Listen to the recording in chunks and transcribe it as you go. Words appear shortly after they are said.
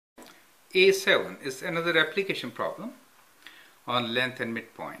A7 is another application problem on length and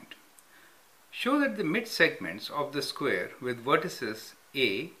midpoint. Show that the mid-segments of the square with vertices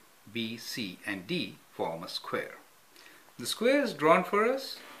A, B, C and D form a square. The square is drawn for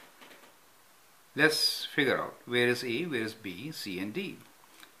us. Let's figure out where is A, where is B, C and D.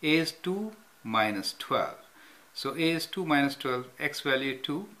 A is 2 minus 12. So A is 2 minus 12, x value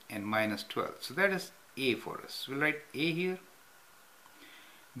 2 and minus 12. So that is A for us. We'll write A here.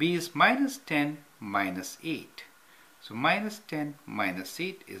 B is minus 10 minus 8. So minus 10 minus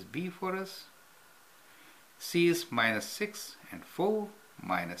 8 is B for us. C is minus 6 and 4.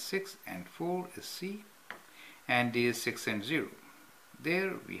 Minus 6 and 4 is C. And D is 6 and 0.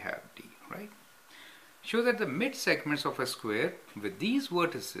 There we have D, right? Show that the mid-segments of a square with these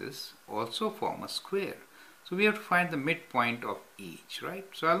vertices also form a square. So we have to find the midpoint of each, right?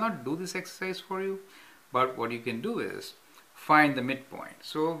 So I'll not do this exercise for you, but what you can do is find the midpoint.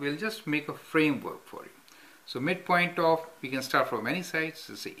 So we'll just make a framework for you. So midpoint of, we can start from any side,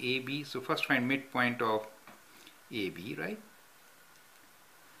 so say AB. So first find midpoint of AB, right?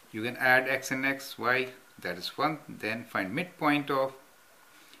 You can add x and x, y, that is 1. Then find midpoint of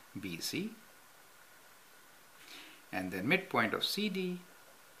BC. And then midpoint of CD.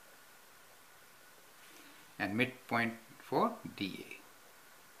 And midpoint for DA.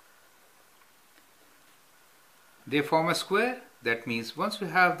 They form a square. That means once you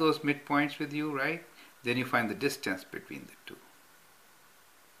have those midpoints with you, right, then you find the distance between the two.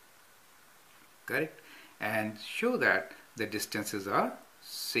 Correct? And show that the distances are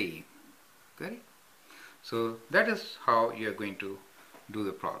same. Correct? So that is how you are going to do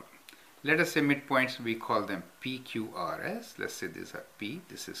the problem. Let us say midpoints, we call them P, Q, R, S. Let's say these are P,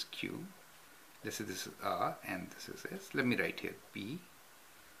 this is Q. Let's say this is R and this is S. Let me write here P,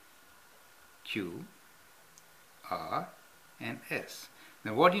 Q, R and S.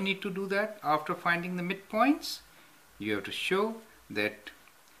 Now what you need to do that after finding the midpoints? You have to show that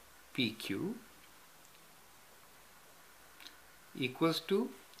PQ equals to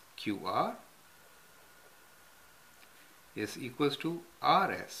QR is equals to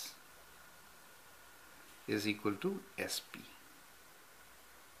RS is equal to SP.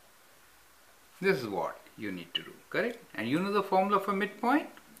 This is what you need to do, correct? And you know the formula for midpoint?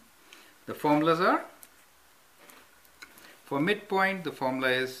 The formulas are, for midpoint, the formula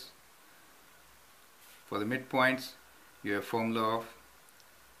is, for the midpoints, you have formula of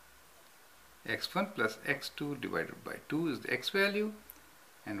x1 plus x2 divided by 2 is the x value,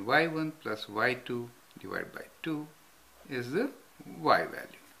 and y1 plus y2 divided by 2 is the y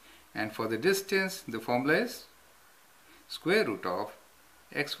value. And for the distance, the formula is square root of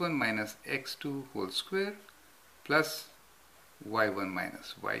x1 minus x2 whole square plus y1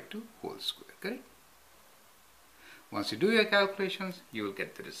 minus y2 whole square, correct? Once you do your calculations, you will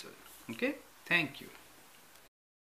get the result. Okay? Thank you.